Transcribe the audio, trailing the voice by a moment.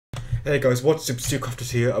Hey guys, what's up? Crafters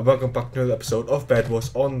here, and welcome back to another episode of Bedwars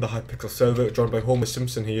on the Hypixel server, joined by Homer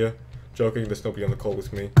Simpson here. Joking, there's nobody on the call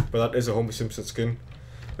with me, but that is a Homer Simpson skin.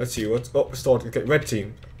 Let's see what's up. Starting. Okay, red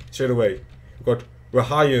team straight away. We've got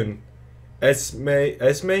Rahayan,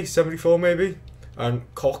 Esme 74 maybe, and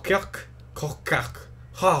Kokak,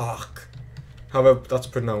 Hark. However that's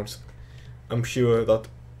pronounced. I'm sure that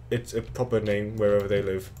it's a proper name wherever they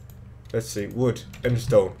live. Let's see, wood and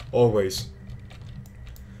stone always.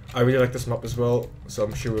 I really like this map as well, so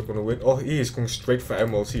I'm sure we're going to win. Oh, he is going straight for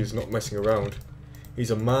emeralds. He is not messing around.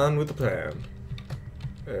 He's a man with a plan.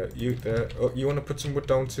 You there? Oh, you want to put some wood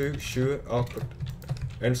down too? Sure, I'll put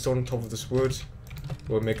endstone on top of this wood.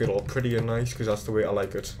 We'll make it all pretty and nice, because that's the way I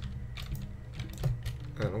like it.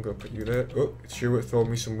 And I'm going to put you there. Oh, sure, throw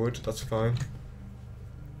me some wood. That's fine.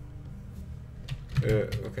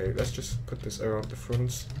 Okay, let's just put this around the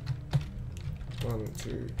front. 1,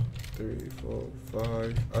 2, 3, 4,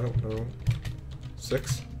 5, I don't know,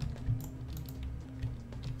 6.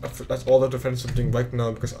 That's all the defense I'm doing right now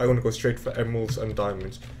because I want to go straight for emeralds and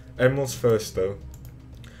diamonds. Emeralds first though.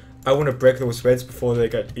 I want to break those reds before they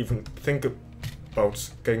even think about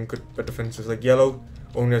getting good defenses. Like yellow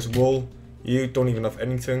only has wool, you don't even have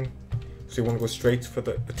anything, so you want to go straight for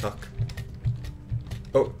the attack.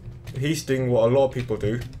 Oh, he's doing what a lot of people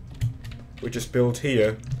do, which is build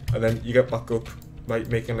here and then you get back up by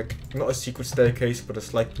making like not a secret staircase but a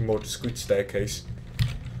slightly more discreet staircase.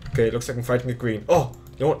 Okay, it looks like I'm fighting the green. Oh,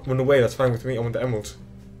 you know what? Run away, that's fine with me. I want the emerald.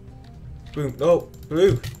 Boom. No,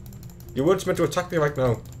 blue. You weren't meant to attack me right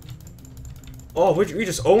now. Oh, we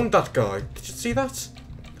just owned that guy. Did you see that?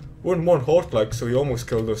 1-1 horde like, so he almost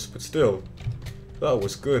killed us, but still. That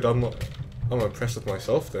was good. I'm impressed with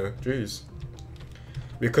myself there. Jeez.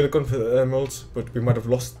 We could have gone for the emeralds, but we might have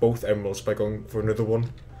lost both emeralds by going for another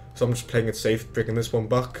one. So I'm just playing it safe, bringing this one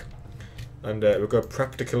back. And we're going to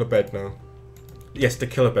prep to kill a bed now. Yes, to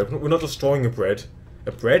kill a bed. We're not destroying a bed.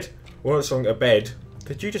 A bread? We're not destroying a bed.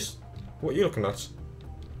 Did you just... What are you looking at?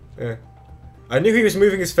 Yeah. I knew he was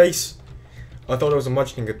moving his face. I thought I was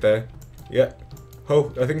imagining it there. Yeah.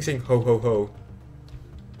 Ho. I think he's saying ho ho ho.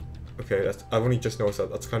 Okay, I've only just noticed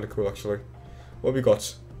that. That's kind of cool actually. What have we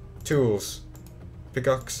got? Tools.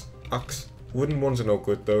 Pickaxe, axe. Wooden ones are no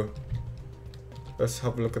good though. Let's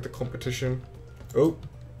have a look at the competition. Oh,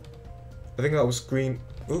 I think that was green.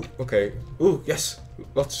 Oh, okay. Oh, yes.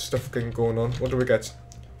 Lots of stuff going on. What do we get?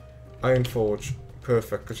 Iron forge.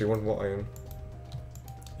 Perfect, because you want more iron.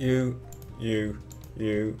 You.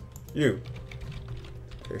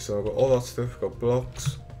 Okay, so I've got all that stuff. We've got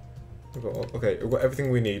blocks. Okay, we've got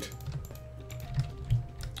everything we need.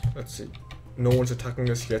 Let's see. No one's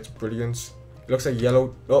attacking us yet. Brilliant. It looks like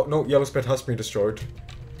yellow. Oh no, yellow's bed has been destroyed,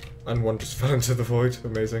 and one just fell into the void.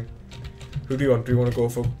 Amazing. Who do you want? Do you want to go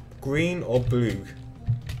for green or blue?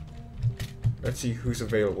 Let's see who's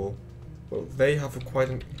available. Well, they have quite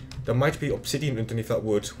an. There might be obsidian underneath that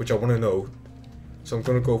wood, which I want to know. So I'm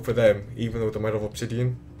going to go for them, even though they might have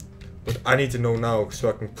obsidian. But I need to know now so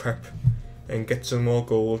I can prep and get some more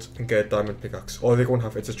gold and get a diamond pickaxe. Or they won't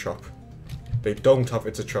have it's a trap. They don't have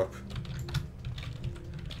it's a trap.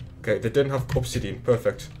 Okay, they didn't have obsidian.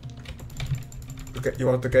 Perfect. We'll get you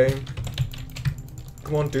out of the game.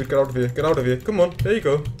 Come on, dude. Get out of here. Get out of here. Come on. There you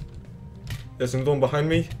go. There's another one behind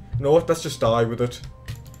me. You know what? Let's just die with it.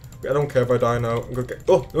 I don't care if I die now. I'm gonna get...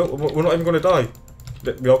 Oh, no, we're not even going to die.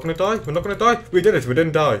 We are going to die? We're not going to die? We did it. We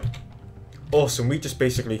didn't die. Awesome. We just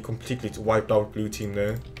basically completely wiped out blue team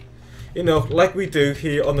there. You know, like we do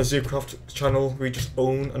here on the Zoocraft channel, we just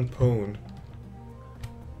own and pwn.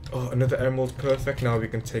 Oh, another emerald, perfect. Now we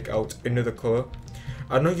can take out another colour.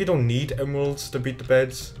 I know you don't need emeralds to beat the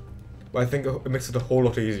beds, but I think it makes it a whole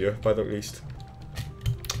lot easier, by the least.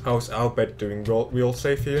 How's our bed doing? We all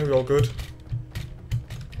safe here? We all good?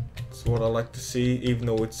 That's what I like to see, even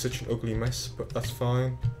though it's such an ugly mess, but that's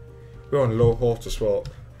fine. We're on low horse as well.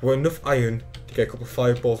 We're enough iron to get a couple of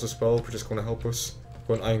fireballs as well, which is going to help us.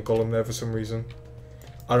 Got an iron golem there for some reason.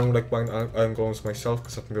 I don't like buying iron golems myself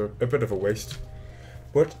because that can be a bit of a waste.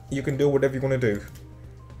 But you can do whatever you want to do.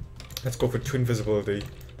 Let's go for twin visibility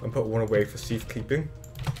and put one away for safekeeping.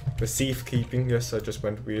 The safekeeping, yes, I just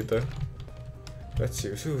went weird there. Let's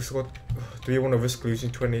see. So what, do you want to risk losing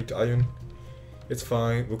 28 iron? It's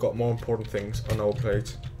fine. We've got more important things on our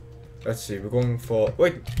plate. Let's see. We're going for...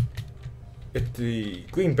 Wait! It's the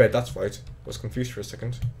green bed, that's right. I was confused for a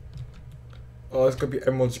second. Oh, it's going to be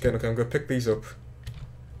emeralds again. Okay, I'm going to pick these up.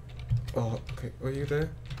 Oh, okay. Are you there?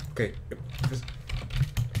 Okay.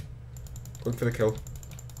 Going for the kill.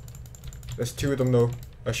 There's 2 of them though.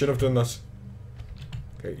 I should have done that.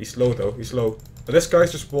 Okay, he's slow though. He's slow. But this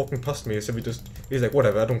guy's just walking past me as if he's like,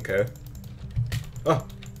 whatever, I don't care. Ah!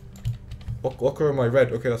 What color am I?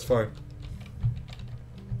 Red. Okay, that's fine.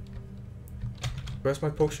 Where's my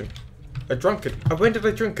potion? I drank it. When did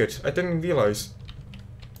I drink it? I didn't realise.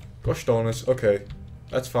 Gosh darn it. Okay,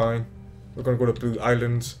 that's fine. We're gonna go to Blue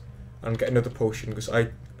Island and get another potion because I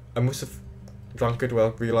must have drank it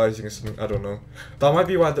without realising it's something. I don't know. That might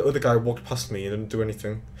be why the other guy walked past me and didn't do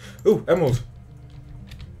anything. Ooh, emerald.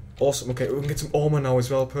 Awesome. Okay, we can get some armor now as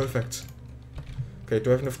well. Perfect. Okay,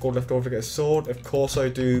 do I have enough gold left over to get a sword? Of course I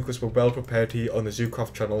do, because we're well prepared here on the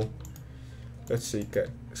Zoocraft channel. Let's see, get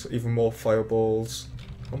even more fireballs.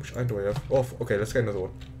 How much iron do I have? Oh, okay, let's get another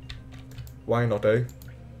one. Why not, eh?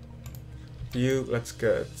 Let's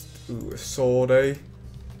get a sword, eh?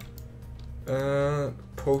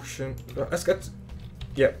 Potion. Let's get.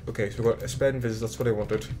 Yeah, okay, so we've got a spare invis, that's what I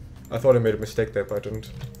wanted. I thought I made a mistake there, but I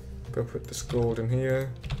didn't. Go put this gold in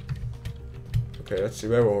here. Okay, let's see,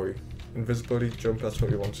 where are we? Invisibility, jump, that's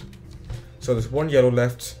what we want. So there's one yellow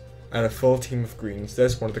left and a full team of greens.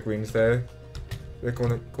 There's one of the greens there. We're going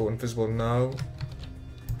to go invisible now.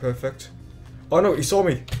 Perfect. Oh no, he saw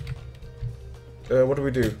me! What do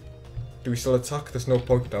we do? Do we still attack? There's no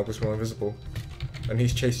point now because we're invisible. And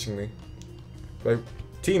he's chasing me. Right.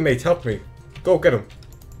 Teammate, help me. Go, get him.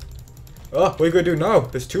 Ah, what are you going to do now?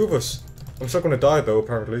 There's two of us. I'm still going to die though,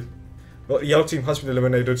 apparently. Well, the yellow team has been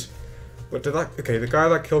eliminated. But did that... Okay, the guy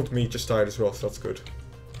that killed me just died as well, so that's good.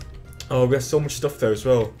 Oh, we have so much stuff there as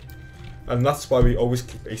well. And that's why we always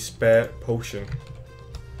keep a spare potion.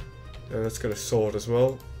 Let's get a sword as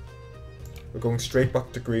well. We're going straight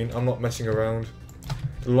back to green. I'm not messing around.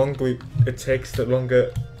 The longer it takes, the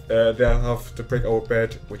longer they'll have to break our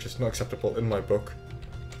bed, which is not acceptable in my book.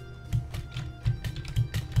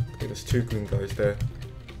 Okay, there's two green guys there.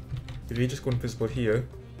 Did he just go invisible here?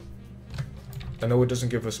 I know it doesn't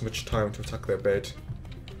give us much time to attack their bed,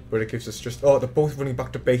 but it gives us just... Oh, they're both running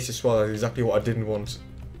back to base as well. That's exactly what I didn't want.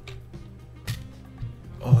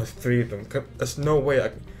 Oh, there's three of them. There's no way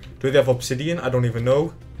I... Do they have obsidian? I don't even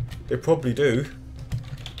know. They probably do.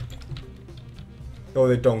 No,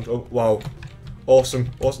 they don't. Oh, wow.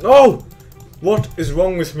 Awesome. Awesome. No! What is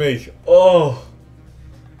wrong with me? Oh.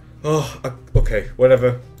 Oh, okay.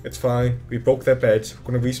 Whatever. It's fine. We broke their bed.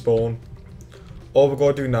 We're going to respawn. All we're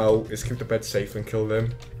going to do now is keep the bed safe and kill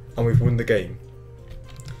them. And we've won the game.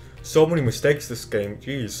 So many mistakes this game.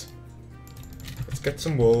 Jeez. Let's get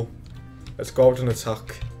some wool. Let's go out and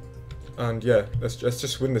attack. And yeah, let's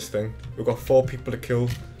just win this thing. We've got 4 people to kill.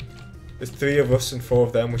 There's 3 of us and 4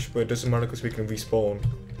 of them, which but it doesn't matter because we can respawn.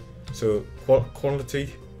 So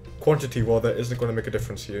quantity rather isn't going to make a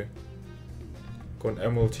difference here. Go on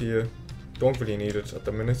emerald here. Don't really need it at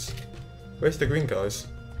the minute. Where's the green guys?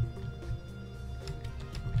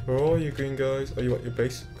 Where are you green guys? Are you at your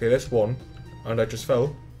base? Okay, there's one. And I just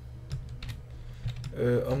fell.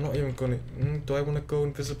 I'm not even gonna... do I want to go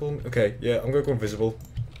invisible? Okay, yeah, I'm gonna go invisible.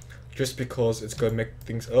 Just because it's gonna make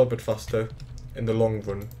things a little bit faster in the long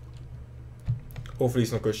run. Hopefully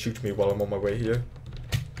he's not gonna shoot me while I'm on my way here.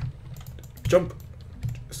 Jump!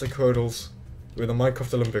 It's like hurdles. We're the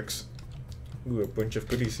Minecraft Olympics. Ooh, a bunch of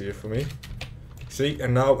goodies here for me. See,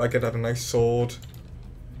 and now I can have a nice sword.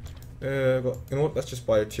 But you know what, let's just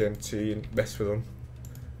buy a TNT and mess with them.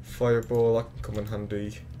 Fireball, that can come in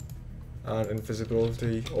handy. And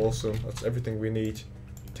invisibility, awesome. That's everything we need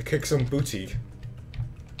to kick some booty.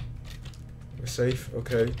 We're safe,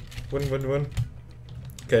 okay. Win.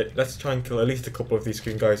 Okay, let's try and kill at least a couple of these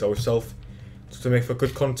green guys ourselves. Just to make for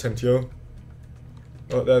good content, yo.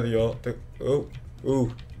 Oh, there they are.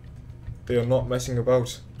 Ooh. They are not messing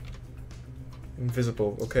about.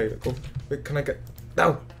 Invisible, okay, go. Wait, can I get...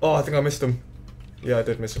 No! Oh, I think I missed them. Yeah, I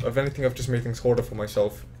did miss them. If anything, I've just made things harder for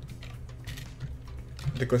myself.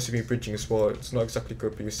 They're going to see me bridging as well. It's not exactly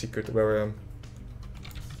going to be a secret where I am.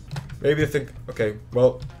 Maybe they think... Okay,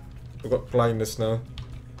 well, we've got blindness now.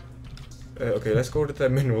 Okay, let's go to their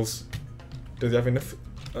minerals. Do they have enough?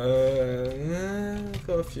 Got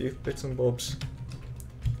a few bits and bobs.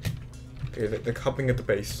 Okay, they're camping at the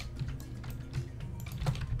base.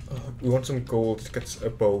 We want some gold to get a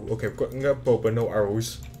bow. Okay, we've got a bow but no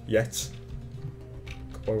arrows yet.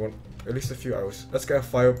 I want at least a few arrows. Let's get a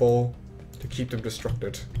fireball to keep them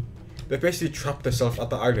distracted. They've basically trapped themselves at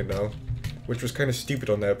the island now, which was kind of stupid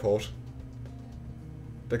on their part.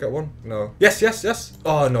 Did I get one? No. Yes!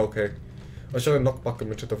 Oh, no, okay. I was trying to knock back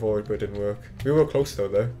them into the void, but it didn't work. We were close though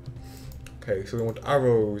there. Okay, so we want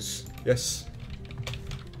arrows. Yes.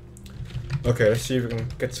 Okay, let's see if we can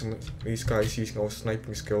get some of these guys using our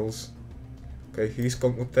sniping skills. Okay, he's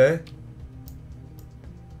going up there.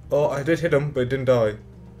 Oh, I did hit him, but it didn't die.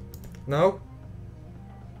 Now?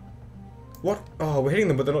 What? Oh, we're hitting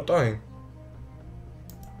them, but they're not dying.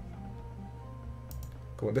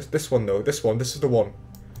 Come on, this one though. This is the one.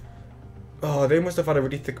 Oh, they must have had a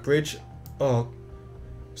really thick bridge. Oh,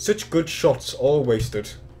 such good shots, all wasted.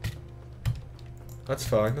 That's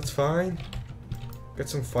fine, that's fine. Get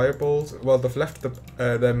some fireballs. Well, they've left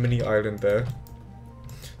their mini island there.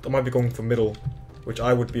 They might be going for middle, which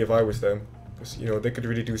I would be if I was them. Because, you know, they could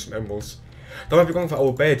really do some emeralds. They might be going for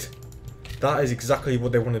our bed. That is exactly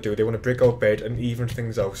what they want to do. They want to break our bed and even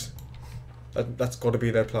things out. That's got to be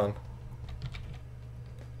their plan.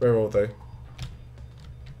 Where are they?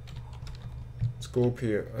 Let's go up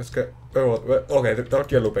here. Let's get... okay, they're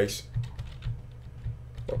at yellow base.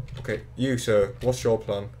 Okay, you, sir. What's your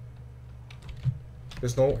plan?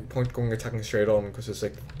 There's no point going attacking straight on, because it's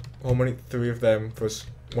like... how many? 3 of them versus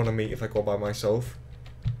 1 of me if I go by myself.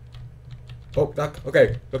 Oh, that...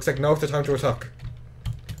 okay. Looks like now's the time to attack.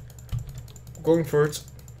 Going for it.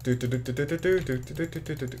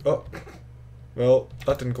 Oh. Well,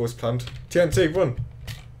 that didn't go as planned. TNT, run!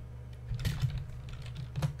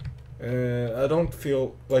 I don't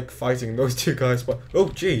feel like fighting those 2 guys, but... oh,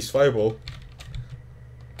 jeez, fireball.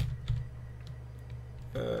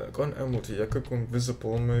 Got an emerald here. I could go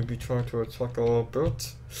invisible and maybe try to attack a little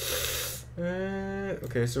bit.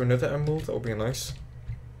 Okay, is there another emerald? That would be nice.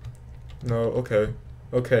 No, okay.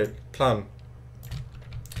 Okay, plan.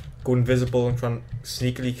 Go invisible and try and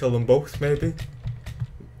sneakily kill them both, maybe?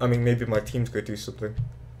 I mean, maybe my team's gonna do something.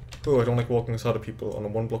 Oh, I don't like walking inside of people on a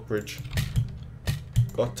 1-block bridge.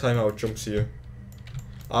 Got timeout jumps here.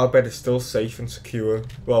 Our bed is still safe and secure.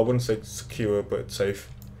 Well, I wouldn't say secure, but it's safe.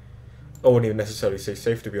 I wouldn't even necessarily say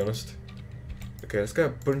safe, to be honest. Okay, let's get a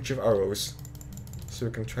bunch of arrows. So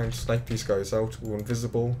we can try and snipe these guys out. We're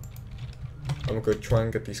invisible. I'm going to try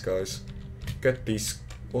and get these guys. Get these...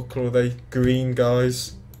 what colour are they? Green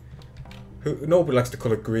guys. Nobody likes the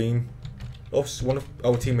colour green. Oh, one of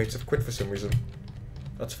our teammates have quit for some reason.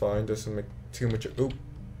 That's fine, doesn't make too much... oh.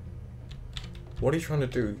 What are you trying to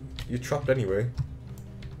do? You're trapped anyway.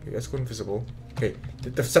 Okay, let's go invisible. Okay,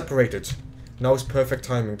 they've separated. Now is perfect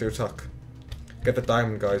timing to attack. Get the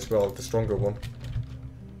diamond guy as well, the stronger one.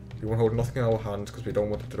 We won't hold nothing in our hands because we don't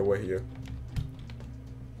want it to away here.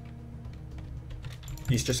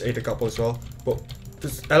 He's just ate a couple as well. But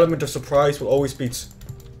this element of surprise will always beat.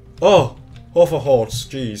 Oh! Off a horse,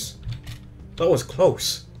 jeez. That was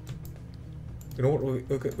close. You know what?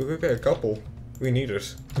 We're gonna get a couple. We need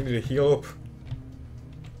it. We need to heal up.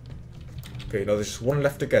 Okay, now there's just 1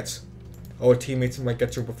 left to get. Our teammates might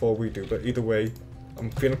get to before we do, but either way, I'm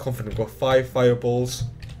feeling confident. We've got 5 fireballs.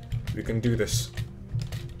 We can do this.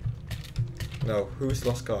 Now, who's the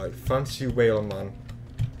last guy? Fancy whale man.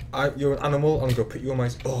 You're an animal. I'm gonna put you on my...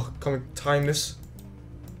 oh, can we time this?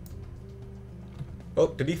 Oh,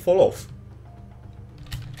 did he fall off?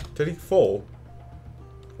 Did he fall?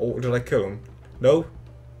 Or did I kill him? No,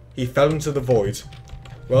 he fell into the void.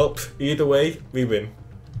 Well, either way, we win.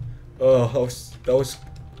 Oh, that was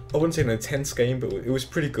I wouldn't say an intense game, but it was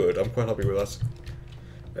pretty good. I'm quite happy with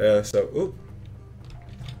that.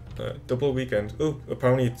 Double weekend. Oh,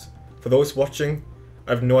 apparently it's, for those watching,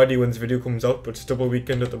 I have no idea when this video comes out, but it's double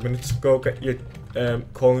weekend at the minute. Go get your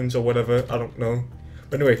coins or whatever, I don't know.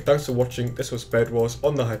 But anyway, thanks for watching. This was Bedwars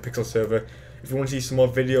on the Hypixel server. If you want to see some more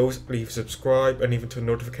videos, leave a subscribe and even turn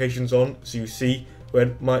notifications on so you see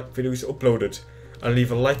when my videos are uploaded. And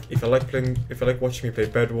leave a like if you like watching me play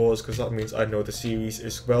Bedwars, because that means I know the series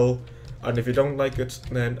as well. And if you don't like it,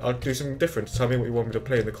 then I'll do something different. Tell me what you want me to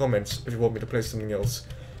play in the comments if you want me to play something else.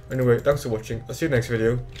 Anyway, thanks for watching. I'll see you next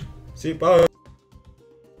video. See you, bye.